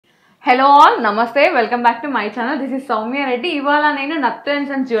Hello all, namaste, welcome back to my channel. This is Soumya Reddy. ఇవాళ నేను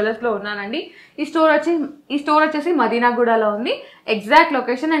nathu.and.sons jewellers లో ఉన్నానండి. ఈ స్టోర్ వచ్చేసి మదీనాగూడలో ఉంది. ఎగ్జాక్ట్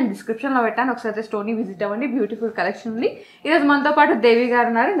లొకేషన్ అండ్ డిస్క్రిప్షన్ లో పెట్టాను. ఒకసారి స్టోర్ ని విజిట్ అవ్వండి. బ్యూటిఫుల్ కలెక్షన్ ఉంది. ఈ రోజు మనతో పాటు దేవి గారు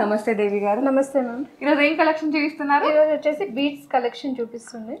ఉన్నారు. నమస్తే దేవి గారు. నమస్తే మ్యామ్. ఈ రోజు ఏం కలెక్షన్ చూపిస్తున్నారు? ఈ రోజు వచ్చేసి బీడ్స్ కలెక్షన్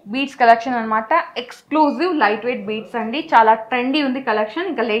చూపిస్తుంది. బీడ్స్ కలెక్షన్ అన్నమాట. ఎక్స్క్లూజివ్ లైట్ వెయిట్ బీడ్స్ అండి. చాలా ట్రెండీ ఉంది కలెక్షన్.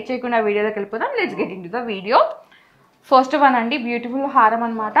 ఇంకా లేట్ చేయకుండా వీడియోలోకి వెళ్ళిపోదాం. Let's get into the video. First one అండి, బ్యూటిఫుల్ హారం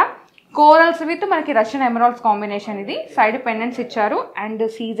అన్నమాట. కోరల్స్ విత్ మనకి రష్యన్ ఎమరాల్డ్స్ కాంబినేషన్. ఇది సైడ్ పెండెంట్స్ ఇచ్చారు అండ్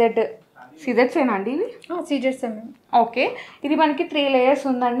సీజెడ్స్ ఏనండి ఇవి? సీజెడ్స్. ఓకే, ఇది మనకి 3 లేయర్స్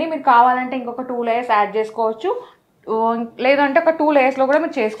ఉందండి. మీరు కావాలంటే ఇంకొక 2 లేయర్స్ యాడ్ చేసుకోవచ్చు, లేదంటే ఒక 2 లేయర్స్లో కూడా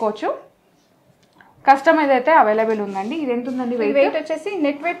మీరు చేసుకోవచ్చు. కస్టమైజ్ అయితే అవైలబుల్ ఉందండి. ఇది ఎంత ఉందండి వెయిట్ వచ్చేసి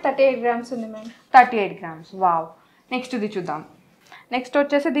నెట్ వెయిట్ 38 గ్రామ్స్ ఉంది మ్యామ్. 38 గ్రామ్స్. వావ్. నెక్స్ట్ ఇది చూద్దాం. నెక్స్ట్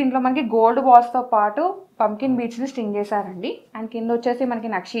వచ్చేసి దీంట్లో మనకి గోల్డ్ బాల్స్తో పాటు పంకిన్ బీడ్స్ని స్టింగ్ చేశారండి. అండ్ కింద వచ్చేసి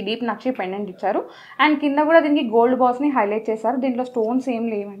మనకి డీప్ నక్షి పెండెంట్ ఇచ్చారు. అండ్ కింద కూడా దీనికి గోల్డ్ బాల్స్ని హైలైట్ చేశారు. దీంట్లో స్టోన్స్ ఏం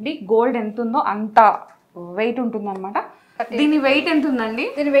లేవండి. గోల్డ్ ఎంత ఉందో అంత వెయిట్ ఉంటుందన్నమాట. దీని వెయిట్ ఎంత ఉందండి?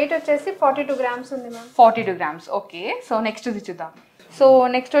 దీని వెయిట్ వచ్చేసి 42 గ్రామ్స్ ఉంది ma'am. 42 grams. Okay, so next ఇది చూద్దాం. సో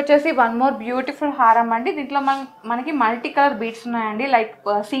నెక్స్ట్ వచ్చేసి వన్ మోర్ బ్యూటిఫుల్ హారం అండి. దీంట్లో మనకి మల్టీ కలర్ బీడ్స్ ఉన్నాయండి. లైక్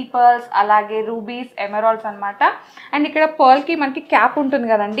సీ పర్ల్స్, అలాగే రూబీస్, ఎమరాల్డ్స్ అనమాట. అండ్ ఇక్కడ పర్ల్కి మనకి క్యాప్ ఉంటుంది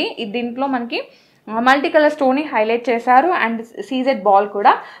కదండి. దీంట్లో మనకి మల్టీ కలర్ స్టోన్ని హైలైట్ చేశారు. అండ్ సీజెడ్ బాల్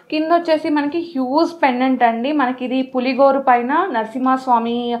కూడా. కింద వచ్చేసి మనకి హ్యూజ్ పెండెంట్ అండి. మనకి ఇది పులిగోరు పైన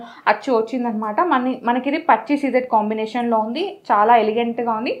నరసింహస్వామి అచ్చు వచ్చిందనమాట. మనకి ఇది పచ్చి సీజెడ్ కాంబినేషన్లో ఉంది. చాలా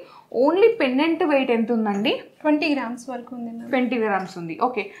ఎలిగెంట్గా ఉంది. ఓన్లీ పెండెంట్ వెయిట్ ఎంత ఉందండి? 20 గ్రామ్స్ వరకు ఉంది. 20 గ్రామ్స్ ఉంది.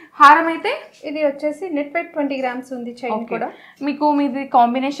 ఓకే, హారం అయితే ఇది వచ్చేసి నెట్ వెయిట్ 20 గ్రామ్స్ ఉంది. చైన్ కూడా మీకు మీది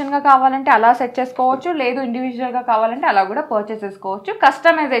కాంబినేషన్గా కావాలంటే అలా సెట్ చేసుకోవచ్చు, లేదు ఇండివిజువల్గా కావాలంటే అలా కూడా పర్చేస్ చేసుకోవచ్చు.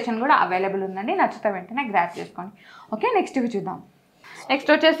 కస్టమైజేషన్ కూడా అవైలబుల్ ఉందండి. నచ్చితే వెంటనే గ్రాప్ చేసుకోండి. ఓకే, నెక్స్ట్ ఇవి చూద్దాం.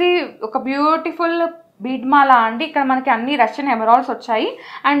 నెక్స్ట్ వచ్చేసి ఒక బ్యూటిఫుల్ బీడ్ మాల అండి. ఇక్కడ మనకి అన్ని రష్యన్ ఎమరాల్డ్స్ వచ్చాయి.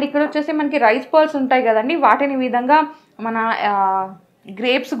 అండ్ ఇక్కడ వచ్చేసి మనకి రైస్ పర్ల్స్ ఉంటాయి కదండి, వాటిని ఈ విధంగా మన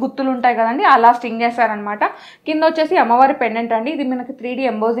గ్రేప్స్ గుత్తులు ఉంటాయి కదండి, అలా స్టింగ్ చేశారనమాట. కింద వచ్చేసి అమ్మవారి పెండెంట్ అండి. ఇది మనకి 3D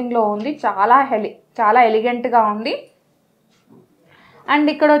ఎంబోజింగ్లో ఉంది. చాలా ఎలిగెంట్గా ఉంది.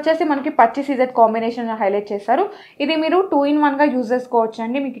 అండ్ ఇక్కడ వచ్చేసి మనకి పచ్చి సీజెడ్ కాంబినేషన్ హైలైట్ చేశారు. ఇది మీరు 2-in-1గా యూజ్ చేసుకోవచ్చు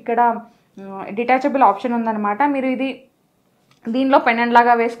అండి. మీకు ఇక్కడ డిటాచబుల్ ఆప్షన్ ఉందన్నమాట. మీరు ఇది దీనిలో పెండెంట్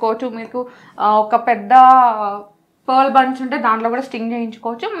లాగా వేసుకోవచ్చు. మీకు ఒక పెద్ద పర్ల్ బంచ్ ఉంటే దాంట్లో కూడా స్టింగ్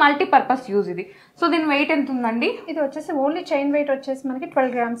చేయించుకోవచ్చు. మల్టీపర్పస్ యూజ్ ఇది. సో దీని వెయిట్ ఎంత ఉందండి? ఇది వచ్చేసి ఓన్లీ చైన్ వెయిట్ వచ్చేసి మనకి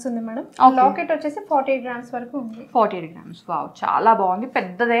 12 గ్రామ్స్ ఉంది మేడం. లాకెట్ వచ్చేసి 48 గ్రామ్స్ వరకు ఉంది. 48 గ్రామ్స్. వావ్, చాలా బాగుంది.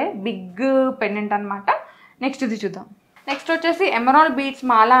 పెద్దదే బిగ్ పెండెంట్ అనమాట. నెక్స్ట్ ఇది చూద్దాం. నెక్స్ట్ వచ్చేసి ఎమరాల్డ్ బీడ్స్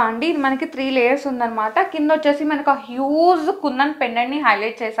మాల అండి. ఇది మనకి 3 లేయర్స్ ఉందన్నమాట. కింద వచ్చేసి మనకు హ్యూజ్ కుందన్ పెండెంట్ని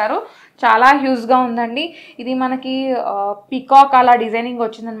హైలైట్ చేశారు. చాలా హ్యూజ్గా ఉందండి. ఇది మనకి పికాక్ అలా డిజైనింగ్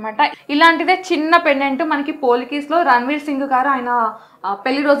వచ్చిందనమాట. ఇలాంటిదే చిన్న పెండెంట్ మనకి పోలికీస్లో రణ్వీర్ సింగ్ గారు ఆయన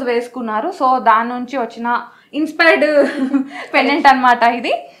పెళ్లి రోజు వేసుకున్నారు. సో దాని నుంచి వచ్చిన ఇన్స్పైర్డ్ పెండెంట్ అనమాట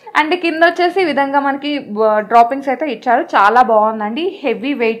ఇది. అండ్ కింద వచ్చేసి ఈ విధంగా మనకి డ్రాపింగ్స్ అయితే ఇచ్చారు. చాలా బాగుందండి.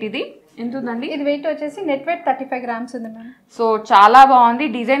 Heavy weight. ఇది ఎంత ఉందండి? ఇది వెయిట్ వచ్చేసి నెట్ వెయిట్ 35 గ్రామ్స్ ఉంది మ్యామ్. సో చాలా బాగుంది.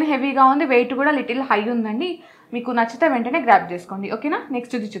 డిజైన్ హెవీగా ఉంది. వెయిట్ కూడా లిటిల్ హై ఉందండి. మీకు నచ్చితే వెంటనే గ్రాప్ చేసుకోండి. ఓకేనా,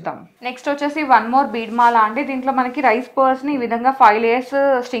 నెక్స్ట్ ఇది చూద్దాం. నెక్స్ట్ వచ్చేసి వన్ మోర్ బీడ్ మాల అండి. దీంట్లో మనకి రైస్ పర్ల్స్ని ఈ విధంగా 5 లేయర్స్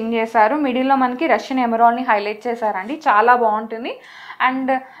స్టింగ్ చేశారు. మిడిల్లో మనకి రష్యన్ ఎమరాల్డ్ని హైలైట్ చేశారండి. చాలా బాగుంటుంది.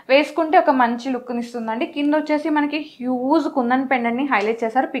 అండ్ వేసుకుంటే ఒక మంచి లుక్ని ఇస్తుందండి. కింద వచ్చేసి మనకి హ్యూజ్ కుందన్ పెండెంట్ని హైలైట్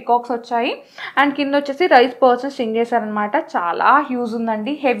చేశారు. పికాక్స్ వచ్చాయి. అండ్ కింద వచ్చేసి రైస్ పర్ల్స్ స్టింగ్ చేశారనమాట. చాలా హ్యూజ్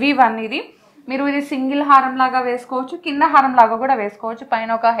ఉందండి. హెవీ వన్ ఇది. మీరు ఇది సింగిల్ హారం లాగా వేసుకోవచ్చు, కింద హారం లాగా కూడా వేసుకోవచ్చు.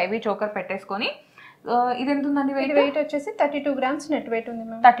 పైన ఒక హెవీ చోకర్ పెట్టేసుకొని. ఇది ఎంత ఉందండి వెయిట్? వెయిట్ వచ్చేసి 32 గ్రామ్స్ నెట్ వెయిట్ ఉంది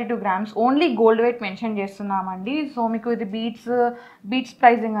ma'am. 32 grams. Only gold weight mention చేస్తున్నామండి. సో మీకు ఇది బీట్స్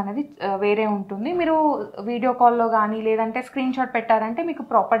ప్రైజింగ్ అనేది వేరే ఉంటుంది. మీరు వీడియో కాల్లో కానీ లేదంటే స్క్రీన్ షాట్ పెట్టారంటే మీకు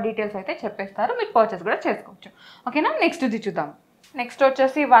ప్రాపర్ డీటెయిల్స్ అయితే చెప్పేస్తారు. మీరు పర్చేస్ కూడా చేసుకోవచ్చు. ఓకేనా, నెక్స్ట్ ఇది చూద్దాం. నెక్స్ట్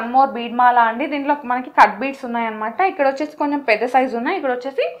వచ్చేసి వన్ మోర్ బీడ్ మాల అండి. దీంట్లో మనకి కట్ బీడ్స్ ఉన్నాయన్నమాట. ఇక్కడ వచ్చేసి కొంచెం పెద్ద సైజు ఉన్నాయి. ఇక్కడ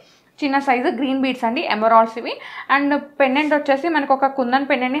వచ్చేసి చిన్న సైజు గ్రీన్ బీడ్స్ అండి, ఎమరాల్డ్స్ ఇవి. అండ్ పెండెంట్ వచ్చేసి మనకు ఒక కుందన్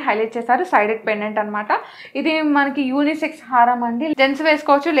పెండెంట్ని హైలైట్ చేశారు. సైడెడ్ పెండెంట్ అనమాట. ఇది మనకి యూనిసెక్స్ హారం అండి. జెంట్స్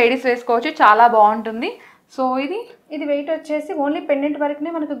వేసుకోవచ్చు, లేడీస్ వేసుకోవచ్చు. చాలా బాగుంటుంది. సో ఇది వెయిట్ వచ్చేసి ఓన్లీ పెండెంట్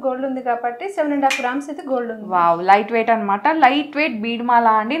వరకునే మనకు గోల్డ్ ఉంది కాబట్టి 7.5 గ్రామ్స్ అయితే గోల్డ్ ఉంది. వావ్, లైట్ వెయిట్ అనమాట. లైట్ వెయిట్ బీడ్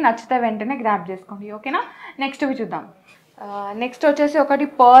మాల అండి. నచ్చితే వెంటనే గ్రాప్ చేసుకోండి. ఓకేనా, నెక్స్ట్ ఇవి చూద్దాం. నెక్స్ట్ వచ్చేసి ఒకటి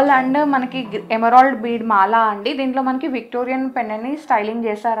పర్ల్ అండ్ మనకి ఎమరాల్డ్ బీడ్ మాల అండి. దీంట్లో మనకి విక్టోరియన్ పెండెంట్ని స్టైలింగ్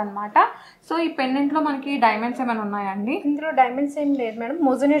చేశారనమాట. సో ఈ పెండెంట్లో మనకి డైమండ్స్ ఏమైనా ఉన్నాయండి? ఇందులో డైమండ్స్ ఏం లేదు మేడం,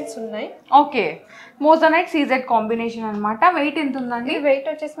 మోజనైట్స్ ఉన్నాయి. ఓకే, మోజనైట్ సీజెడ్ కాంబినేషన్ అనమాట. వెయిట్ ఎంత ఉందండి? వెయిట్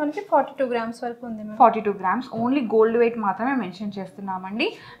వచ్చేసి మనకి 42 గ్రామ్స్ వరకు ఉంది. 42 గ్రామ్స్. ఓన్లీ గోల్డ్ వెయిట్ మాత్రమే మెన్షన్ చేస్తున్నామండి.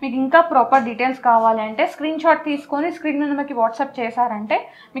 మీకు ఇంకా ప్రాపర్ డీటెయిల్స్ కావాలి అంటే స్క్రీన్ షాట్ తీసుకొని స్క్రీన్ మీద మనకి వాట్సాప్ చేశారంటే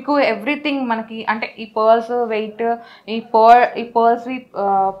మీకు ఎవ్రీథింగ్ మనకి అంటే ఈ పర్ల్స్ వెయిట్, ఈ పర్ల్స్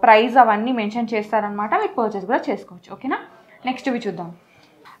ప్రైస్ అవన్నీ మెన్షన్ చేస్తారనమాట. మీరు పర్చేస్ కూడా చేసుకోవచ్చు. ఓకేనా, నెక్స్ట్ ఇవి చూద్దాం.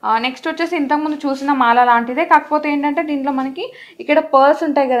 నెక్స్ట్ వచ్చేసి ఇంతకుముందు చూసిన మాల లాంటిదే, కాకపోతే ఏంటంటే దీంట్లో మనకి ఇక్కడ పర్ల్స్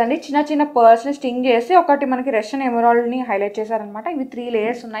ఉంటాయి కదండి, చిన్న చిన్న పర్ల్స్ని స్టింగ్ చేసి ఒకటి మనకి రష్యన్ ఎమరాల్డ్ని హైలైట్ చేశారనమాట. ఇవి 3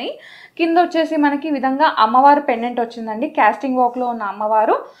 లేయర్స్ ఉన్నాయి. కింద వచ్చేసి మనకి ఈ విధంగా అమ్మవారు పెండెంట్ వచ్చిందండి, కాస్టింగ్ వర్క్లో ఉన్న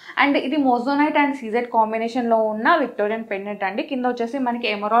అమ్మవారు. అండ్ ఇది మోజోనైట్ అండ్ సీజెడ్ కాంబినేషన్లో ఉన్న విక్టోరియన్ పెండెంట్ అండి. కింద వచ్చేసి మనకి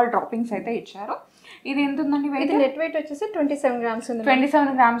ఎమరాల్డ్ డ్రాపింగ్స్ అయితే ఇచ్చారు. ఇది ఎంత ఉందండి వెయిట్? నెట్ వెయిట్ వచ్చేసి 27 గ్రామ్స్ ఉంది.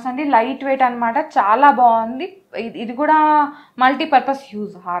 27 గ్రామ్స్ అండి, లైట్ వెయిట్ అనమాట, చాలా బాగుంది. ఇది కూడా మల్టీపర్పస్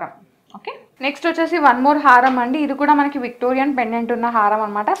యూజ్ హారం. ఓకే, నెక్స్ట్ వచ్చేసి వన్ మోర్ హారం అండి. ఇది కూడా మనకి విక్టోరియన్ పెండెంట్ ఉన్న హారం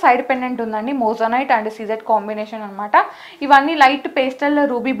అనమాట. సైడ్ పెండెంట్ ఉందండి, మోజోనైట్ అండ్ సీజెడ్ కాంబినేషన్ అనమాట. ఇవన్నీ లైట్ పేస్టల్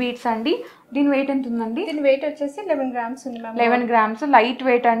రూబీ బీడ్స్ అండి. దీని వెయిట్ ఎంత ఉందండి? దీని వెయిట్ వచ్చేసి 11 గ్రామ్స్ ఉంది మ్యామ్. 11 గ్రామ్స్, లైట్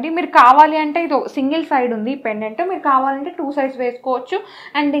వెయిట్ అండి. మీరు కావాలి అంటే ఇది సింగిల్ సైడ్ ఉంది పెండెంట్, మీరు కావాలంటే 2 సైడ్స్ వేసుకోవచ్చు.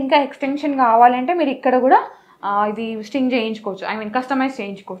 అండ్ ఇంకా ఎక్స్టెన్షన్ కావాలంటే మీరు ఇక్కడ కూడా ఇది స్టింగ్ చేయించుకోవచ్చు, ఐ మీన్ కస్టమైజ్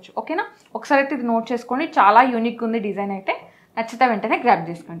చేయించుకోవచ్చు. ఓకేనా, ఒకసారి అయితే ఇది నోట్ చేసుకోండి, చాలా యూనిక్ ఉంది డిజైన్ అయితే. నచ్చితే వెంటనే గ్రాబ్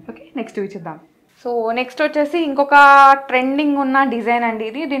చేసుకోండి. ఓకే, నెక్స్ట్ చూద్దాం. సో నెక్స్ట్ వచ్చేసి ఇంకొక ట్రెండింగ్ ఉన్న డిజైన్ అండి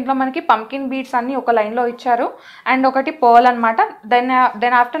ఇది. దీంట్లో మనకి పంకిన్ బీడ్స్ అన్ని ఒక లైన్లో ఇచ్చారు అండ్ ఒకటి పర్ల్ అనమాట.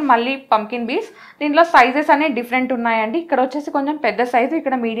 దెన్ ఆఫ్టర్ మళ్ళీ పంకిన్ బీడ్స్. దీంట్లో సైజెస్ అనేవి డిఫరెంట్ ఉన్నాయండి. ఇక్కడ వచ్చేసి కొంచెం పెద్ద సైజు,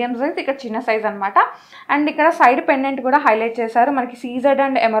 ఇక్కడ మీడియం సైజ్, ఇక్కడ చిన్న సైజ్ అనమాట. అండ్ ఇక్కడ సైడ్ పెండెంట్ కూడా హైలైట్ చేశారు. మనకి సీజెడ్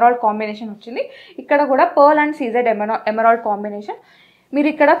అండ్ ఎమరాల్డ్ కాంబినేషన్ వచ్చింది. ఇక్కడ కూడా pearl and CZ emerald combination. మీరు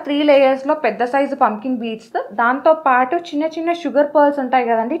ఇక్కడ 3 లేయర్స్లో పెద్ద సైజు పంకిన్ బీడ్స్, దాంతోపాటు చిన్న చిన్న షుగర్ పర్ల్స్ ఉంటాయి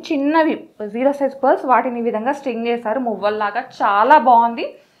కదండి, చిన్నవి 0 సైజ్ పర్ల్స్, వాటిని ఈ విధంగా స్టింగ్ చేశారు మువ్వల్లాగా. చాలా బాగుంది,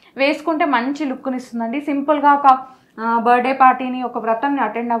 వేసుకుంటే మంచి లుక్ని ఇస్తుందండి. సింపుల్గా ఒక బర్త్డే పార్టీని, ఒక వ్రతాన్ని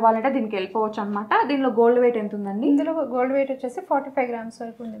అటెండ్ అవ్వాలంటే దీనికి వెళ్ళిపోవచ్చు అనమాట. దీనిలో గోల్డ్ వెయిట్ ఎంత ఉందండి? ఇందులో గోల్డ్ వెయిట్ వచ్చేసి 45 గ్రామ్స్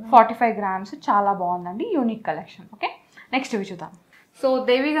వరకు ఉంది. 45 గ్రామ్స్, చాలా బాగుందండి, యూనిక్ కలెక్షన్. ఓకే, నెక్స్ట్ ఇవి చూద్దాం. సో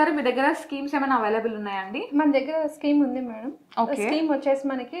దేవి గారు, మీ దగ్గర స్కీమ్స్ ఏమైనా అవైలబుల్ ఉన్నాయండి? మన దగ్గర స్కీమ్ ఉంది మేడం. స్కీమ్ వచ్చేసి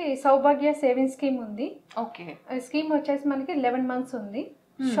మనకి సౌభాగ్య సేవింగ్ స్కీమ్ ఉంది. ఓకే, స్కీమ్ వచ్చేసి మనకి 11 మంత్స్ ఉంది,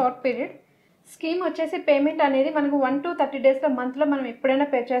 షార్ట్ పీరియడ్. స్కీమ్ వచ్చేసి పేమెంట్ అనేది మనకు 1 to 30 డేస్లో మంత్లో మనం ఎప్పుడైనా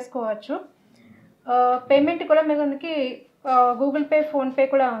పే చేసుకోవచ్చు. పేమెంట్ కూడా మనకి గూగుల్ పే, ఫోన్పే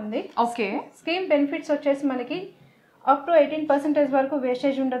కూడా ఉంది. ఓకే, స్కీమ్ బెనిఫిట్స్ వచ్చేసి మనకి అప్ టు 18% వరకు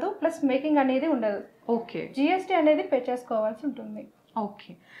వేస్టేజ్ ఉండదు, ప్లస్ మేకింగ్ అనేది ఉండదు. ఓకే, జిఎస్టీ అనేది పే చేసుకోవాల్సి ఉంటుంది.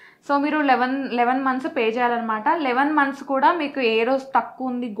 ఓకే, సో మీరు 11 మంత్స్ పే చేయాలన్నమాట. 11 మంత్స్ కూడా మీకు ఏ రోజు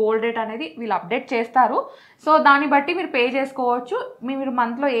తక్కువ ఉంది గోల్డ్ రేట్ అనేది వీళ్ళు అప్డేట్ చేస్తారు. సో దాన్ని బట్టి మీరు పే చేసుకోవచ్చు. మీరు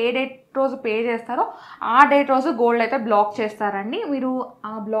మంత్లో ఏ డేట్ రోజు పే చేస్తారో ఆ డేట్ రోజు గోల్డ్ అయితే బ్లాక్ చేస్తారండి. మీరు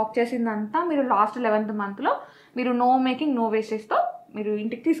ఆ బ్లాక్ చేసిందంతా మీరు లాస్ట్ 11th మంత్లో మీరు నో మేకింగ్ నో వేస్టేజ్తో మీరు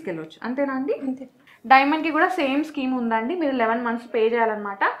ఇంటికి తీసుకెళ్ళవచ్చు. అంతేనా అండి? అంతే. డైమండ్కి కూడా సేమ్ స్కీమ్ ఉందండి. మీరు 11 మంత్స్ పే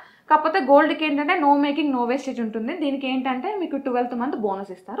చేయాలన్నమాట. కాకపోతే గోల్డ్కి ఏంటంటే నో మేకింగ్ నో వేస్టేజ్ ఉంటుంది. దీనికి ఏంటంటే మీకు 12th మంత్ బోనస్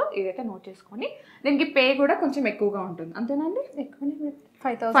ఇస్తారు. ఇదైతే నోట్ చేసుకోండి. దీనికి పే కూడా కొంచెం ఎక్కువగా ఉంటుంది. అంతేనండి? ఎక్కువనే,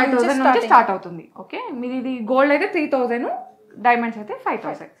 5,000 నుంచి స్టార్ట్ అవుతుంది. ఓకే, మీది ఇది గోల్డ్ అయితే 3,000, డైమండ్స్ అయితే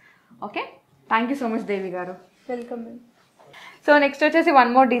 5,000. Okay, thank you so much దేవి గారు. వెల్కమ్. సో నెక్స్ట్ వచ్చేసి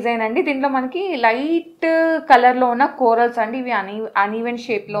వన్ మోర్ డిజైన్ అండి. దీంట్లో మనకి లైట్ కలర్లో ఉన్న కోరల్స్ అండి. ఇవి అన్ఈవెన్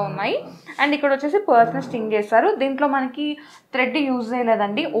షేప్లో ఉన్నాయి. అండ్ ఇక్కడ వచ్చేసి పర్ల్స్ని స్టింగ్ చేస్తారు. దీంట్లో మనకి థ్రెడ్ యూజ్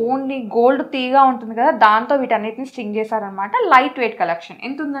చేయలేదండి, ఓన్లీ గోల్డ్ తీగా ఉంటుంది కదా, దాంతో వీటన్నిటిని స్టింగ్ చేశారనమాట. Light weight collection.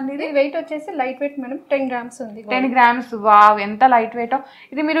 ఎంత ఉందండి ఇది? వెయిట్ వచ్చేసి లైట్ వెయిట్ మేడం 10 గ్రామ్స్ ఉంది. 10 గ్రామ్స్. వావ్, ఎంత లైట్ వెయిట్.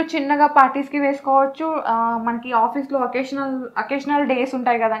 ఇది మీరు చిన్నగా పార్టీస్కి వేసుకోవచ్చు. మనకి ఆఫీస్లో అకేషనల్ డేస్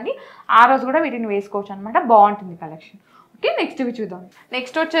ఉంటాయి కదండి, ఆ రోజు కూడా వీటిని వేసుకోవచ్చు అనమాట. బాగుంటుంది కలెక్షన్. ఓకే, నెక్స్ట్ ఇవి చూద్దాం.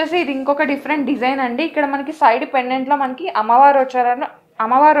 నెక్స్ట్ వచ్చేసి ఇది ఇంకొక డిఫరెంట్ డిజైన్ అండి. ఇక్కడ మనకి సైడ్ పెండెంట్లో మనకి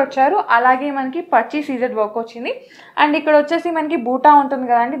అమ్మవారు వచ్చారు, అలాగే మనకి పచ్చి సీజెడ్ వర్క్ వచ్చింది. అండ్ ఇక్కడ వచ్చేసి మనకి బూటా ఉంటుంది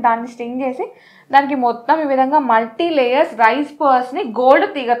కదండి, దాన్ని స్టింగ్ చేసి దానికి మొత్తం ఈ విధంగా multi layers rice పర్ల్స్ని gold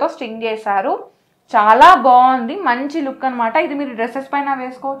తీగతో sting చేశారు. చాలా బాగుంది, మంచి లుక్ అనమాట. ఇది మీరు డ్రెస్సెస్ పైన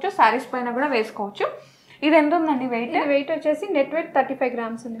వేసుకోవచ్చు, శారీస్ పైన కూడా వేసుకోవచ్చు. ఇది ఎంత ఉందండి వెయిట్? వెయిట్ వచ్చేసి నెట్ వెయిట్ 35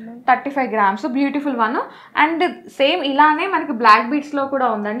 గ్రామ్స్ ఉంది. 35 grams, beautiful one. And same ఇలానే మనకి బ్లాక్ బీడ్స్లో కూడా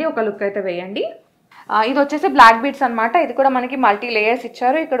ఉందండి. ఒక లుక్ అయితే వేయండి. ఇది వచ్చేసి బ్లాక్ బీడ్స్ అనమాట. ఇది కూడా మనకి మల్టీ లేయర్స్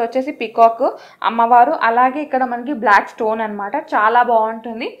ఇచ్చారు. ఇక్కడ వచ్చేసి పికాక్ అమ్మవారు, అలాగే ఇక్కడ మనకి బ్లాక్ స్టోన్ అనమాట. చాలా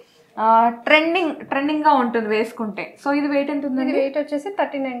బాగుంటుంది. ట్రెండింగ్గా ఉంటుంది వేసుకుంటే. సో ఇది వెయిట్ ఎంత ఉంది? ఇది వెయిట్ వచ్చేసి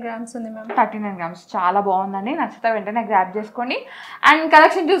 39 grams ఉంది మ్యామ్. 39 grams. చాలా బాగుందండి. నచ్చితే వెంటనే గ్రాప్ చేసుకోండి. అండ్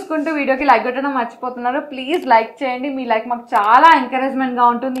కలెక్షన్ చూసుకుంటూ వీడియోకి లైక్ కొట్టడం మర్చిపోతున్నారు. ప్లీజ్ లైక్ చేయండి. మీ లైక్ మాకు చాలా ఎంకరేజ్మెంట్గా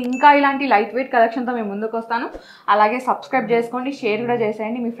ఉంటుంది. ఇంకా ఇలాంటి లైట్ వెయిట్ కలెక్షన్తో మేము ముందుకు వస్తాను. అలాగే సబ్స్క్రైబ్ చేసుకోండి, షేర్ కూడా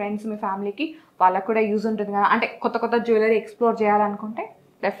చేసేయండి మీ ఫ్రెండ్స్, మీ ఫ్యామిలీకి. వాళ్ళకు కూడా యూజ్ ఉంటుంది కదా. అంటే కొత్త కొత్త జ్యువెలరీ ఎక్స్ప్లోర్ చేయాలనుకుంటే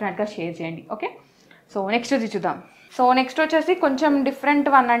డెఫినెట్గా షేర్ చేయండి. ఓకే, సో నెక్స్ట్ ఇది చూద్దాం. సో నెక్స్ట్ వచ్చేసి కొంచెం డిఫరెంట్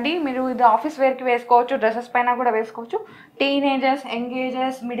వన్ అండి. మీరు ఇది ఆఫీస్ వేర్కి వేసుకోవచ్చు, డ్రెస్సెస్ పైన కూడా వేసుకోవచ్చు. టీనేజర్స్,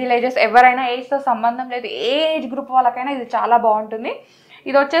 యంగేజర్స్, మిడిల్ ఏజెస్, ఎవరైనా ఏజ్తో సంబంధం లేదు, ఏ ఏజ్ గ్రూప్ వాళ్ళకైనా ఇది చాలా బాగుంటుంది.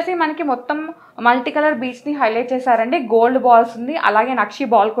 ఇది వచ్చేసి మనకి మొత్తం మల్టీ కలర్ బీడ్స్ని హైలైట్ చేశారండి. గోల్డ్ బాల్స్ ఉంది, అలాగే నక్షి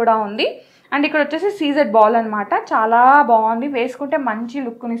బాల్ కూడా ఉంది. అండ్ ఇక్కడ వచ్చేసి సీజెడ్ బాల్ అనమాట. చాలా బాగుంది, వేసుకుంటే మంచి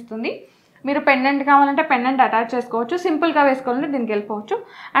లుక్ని ఇస్తుంది. మీరు పెండెంట్ కావాలంటే పెండెంట్ అటాచ్ చేసుకోవచ్చు, సింపుల్గా వేసుకోవాలంటే దీనికి వెళ్ళిపోవచ్చు.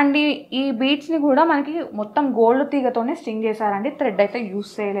 అండ్ ఈ బీడ్స్ని కూడా మనకి మొత్తం గోల్డ్ తీగతోనే స్టింగ్ చేశారండి. థ్రెడ్ అయితే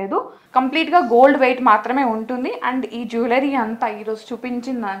యూస్ చేయలేదు, కంప్లీట్గా గోల్డ్ వెయిట్ మాత్రమే ఉంటుంది. అండ్ ఈ జ్యువెలరీ అంతా ఈరోజు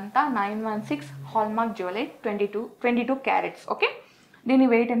చూపించిందంతా 916 హాల్మార్క్ జ్యువెలరీ, 22 క్యారెట్స్. ఓకే, దీని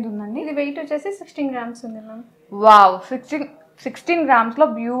వెయిట్ ఎంత ఉందండి? ఇది వెయిట్ వచ్చేసి 16 grams ఉంది మ్యామ్. వావ్, 16 గ్రామ్స్లో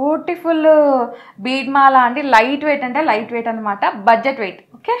బ్యూటిఫుల్ బీడ్ మాల అండి. లైట్ వెయిట్ అంటే లైట్ వెయిట్ అనమాట, budget wait.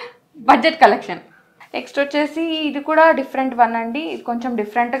 Okay, budget collection. Next వచ్చేసి ఇది కూడా డిఫరెంట్ వన్ అండి. ఇది కొంచెం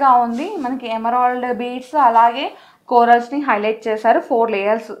డిఫరెంట్గా ఉంది. మనకి ఎమరాల్డ్ బీడ్స్ అలాగే కోరల్స్ని హైలైట్ చేశారు.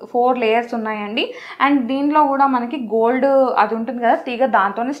 4 లేయర్స్ ఉన్నాయండి. అండ్ దీంట్లో కూడా మనకి గోల్డ్ అది ఉంటుంది కదా తీగ,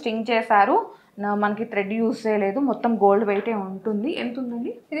 దాంతోనే స్టింగ్ చేశారు. మనకి థ్రెడ్ యూస్ చేయలేదు, మొత్తం గోల్డ్ వెయిటే ఉంటుంది. ఎంత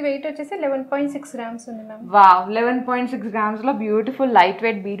ఉందండి? ఇది వెయిట్ వచ్చేసి 11.6 grams ఉంది ma'am. Wow, 11.6 గ్రామ్స్లో beautiful light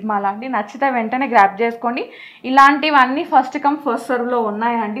weight bead మాల అండి. నచ్చితే వెంటనే గ్రాప్ చేసుకోండి. ఇలాంటివన్నీ ఫస్ట్ కమ్ ఫస్ట్ సర్వ్లో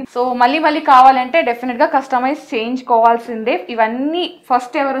ఉన్నాయండి. సో మళ్ళీ కావాలంటే డెఫినెట్గా కస్టమైజ్ చేయించుకోవాల్సిందే. ఇవన్నీ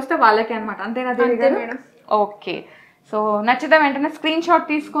ఫస్ట్ ఎవరు వస్తే వాళ్ళకే అనమాట, అంతేనా దేవి గారు? ఓకే, సో నచ్చితే వెంటనే స్క్రీన్ షాట్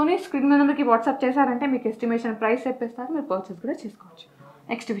తీసుకొని స్క్రీన్ నెంబర్కి వాట్సాప్ చేశారంటే మీకు ఎస్టిమేషన్ ప్రైస్ చెప్పేస్తారు, మీరు పర్చేస్ కూడా చేసుకోవచ్చు.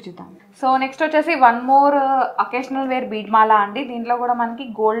 నెక్స్ట్ చూద్దాం. సో నెక్స్ట్ వచ్చేసి one more occasional wear bead మాల అండి. దీంట్లో కూడా మనకి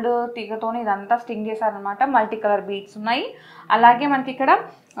గోల్డ్ తీగతోని ఇదంతా స్టింగ్ చేశారనమాట. మల్టీ కలర్ బీడ్స్ ఉన్నాయి. అలాగే మనకి ఇక్కడ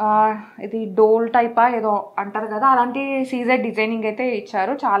ఇది డోల్ టైపా ఏదో అంటారు కదా, అలాంటి సీజెడ్ డిజైనింగ్ అయితే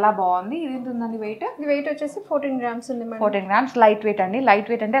ఇచ్చారు. చాలా బాగుంది. ఇది ఎంత ఉందండి వెయిట్? ఇది వెయిట్ వచ్చేసి 14 grams ఉంది మేడం. 14 grams, లైట్ వెయిట్ అండి. లైట్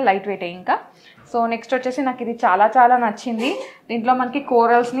వెయిట్ అంటే లైట్ వెయిట్ ఇంకా. సో నెక్స్ట్ వచ్చేసి నాకు ఇది చాలా నచ్చింది. దీంట్లో మనకి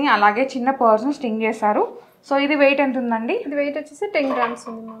కోరల్స్ని అలాగే చిన్న పర్ల్స్ని స్టింగ్ చేశారు. సో ఇది వెయిట్ ఎంత ఉందండి? ఇది వెయిట్ వచ్చేసి 10 grams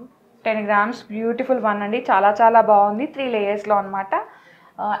ఉంది మ్యామ్. 10 grams, బ్యూటిఫుల్ వన్ అండి. చాలా బాగుంది. 3 లేయర్స్లో అనమాట.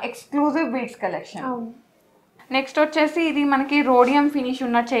 Exclusive beads collection. నెక్స్ట్ వచ్చేసి ఇది మనకి రోడియం ఫినిష్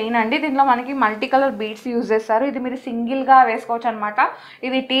ఉన్న చైన్ అండి. దీంట్లో మనకి మల్టీ కలర్ బీడ్స్ యూజ్ చేస్తారు. ఇది మీరు సింగిల్గా వేసుకోవచ్చు అనమాట.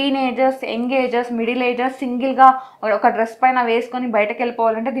 ఇది టీనేజర్స్, యంగేజర్స్, మిడిల్ ఏజర్స్ సింగిల్గా ఒక డ్రెస్ పైన వేసుకొని బయటకు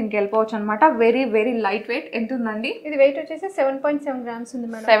వెళ్ళిపోవాలంటే దీనికి వెళ్ళిపోవచ్చు అనమాట. Very light weight. ఎంత ఉందండి? ఇది వెయిట్ వచ్చేసి 7.7 grams ఉంది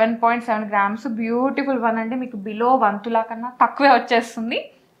మేడం. 7.7 grams, బ్యూటిఫుల్ వన్ అండి. మీకు బిలో 1 తులా కన్నా తక్కువే వచ్చేస్తుంది.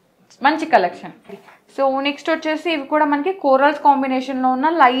 మంచి కలెక్షన్. సో నెక్స్ట్ వచ్చేసి ఇవి కూడా మనకి కోరల్స్ కాంబినేషన్లో ఉన్న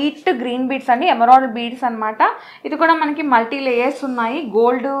లైట్ గ్రీన్ బీడ్స్ అండి, ఎమరాల్డ్ బీడ్స్ అనమాట. ఇది కూడా మనకి మల్టీ లేయర్స్ ఉన్నాయి.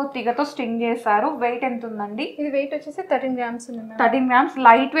 గోల్డ్ తీగతో స్టింగ్ చేశారు. వెయిట్ ఎంత ఉందండి? ఇది వెయిట్ వచ్చేసి 13 grams ఉంది madam. 13 grams,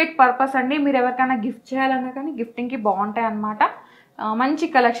 light weight purpose అండి. మీరు ఎవరికైనా గిఫ్ట్ చేయాలన్నా కానీ గిఫ్టింగ్కి బాగుంటాయి అనమాట. మంచి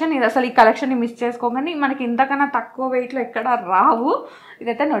కలెక్షన్ ఇది. అసలు ఈ కలెక్షన్ని మిస్ చేసుకోకండి. మనకి ఇంతకన్నా తక్కువ వెయిట్లో ఎక్కడ రావు.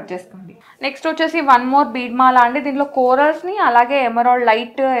 ఇదైతే నోట్ చేసుకోండి. నెక్స్ట్ వచ్చేసి వన్ మోర్ బీడ్ మాల అండి. దీంట్లో కోరల్స్ని అలాగే ఎమరాల్డ్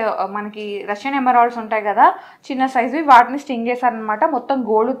లైట్ మనకి రష్యన్ ఎమరాల్డ్స్ ఉంటాయి కదా చిన్న సైజు, వాటిని స్టింగ్ చేశారనమాట మొత్తం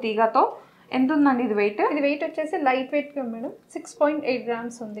గోల్డ్ తీగతో. ఎంత ఉందండి ఇది వెయిట్? ఇది వెయిట్ వచ్చేసి లైట్ వెయిట్ మేడం 6.8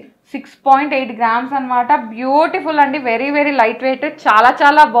 grams ఉంది. 6.8 grams అనమాట. బ్యూటిఫుల్ అండి. Very light weight.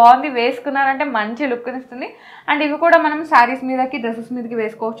 చాలా బాగుంది. వేసుకున్నారంటే మంచి లుక్ ఇస్తుంది. అండ్ ఇవి కూడా మనం శారీస్ మీదకి, డ్రెస్సెస్ మీదకి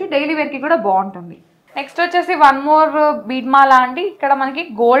వేసుకోవచ్చు. డైలీ వేర్కి కూడా బాగుంటుంది. నెక్స్ట్ వచ్చేసి వన్ మోర్ బీడ్ మాల అండి. ఇక్కడ మనకి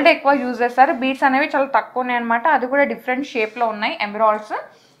గోల్డ్ ఎక్కువ యూజ్ చేస్తారు. బీడ్స్ అనేవి చాలా తక్కువ ఉన్నాయి అనమాట. అది కూడా డిఫరెంట్ షేప్లో ఉన్నాయి ఎమరాల్డ్స్.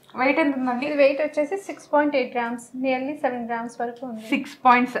 వెయిట్ ఎంత ఉందండి? ఇది వెయిట్ వచ్చేసి 6.8 grams, నియర్లీ 7 grams వరకు ఉంది.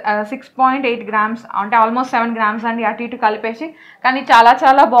 6.8 grams అంటే ఆల్మోస్ట్ 7 grams అండి, అటు ఇటు కలిపేసి. కానీ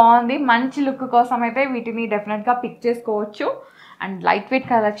చాలా బాగుంది. మంచి లుక్ కోసం అయితే వీటిని డెఫినెట్గా పిక్ చేసుకోవచ్చు. And light weight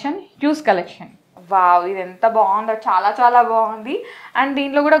collection, huge collection. Wow, ఇది ఎంత బాగుందో, చాలా బాగుంది. అండ్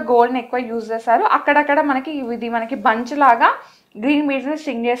దీంట్లో కూడా గోల్డ్ని ఎక్కువ యూజ్ చేస్తారు. అక్కడక్కడ మనకి ఇది మనకి బంచ్ లాగా గ్రీన్ బీడ్స్ని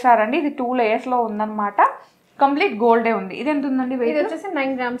స్టింగ్ చేశారండి. ఇది 2 లేయర్స్లో ఉందన్నమాట. కంప్లీట్ గోల్డే ఉంది. ఇది ఎంత ఉందండి వెయిట్? ఇది వచ్చేసి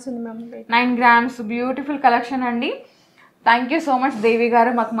 9 grams ఉంది మ్యామ్. 9 grams, బ్యూటిఫుల్ కలెక్షన్ అండి. థ్యాంక్ యూ సో మచ్ దేవి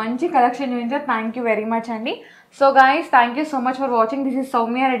గారు, మాకు మంచి కలెక్షన్ చూపించారు. థ్యాంక్ యూ వెరీ మచ్ అండి. So guys, thank you so much for watching. This is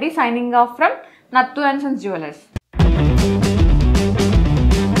Soumya Reddy signing off from nathu.and.sons.jewellers.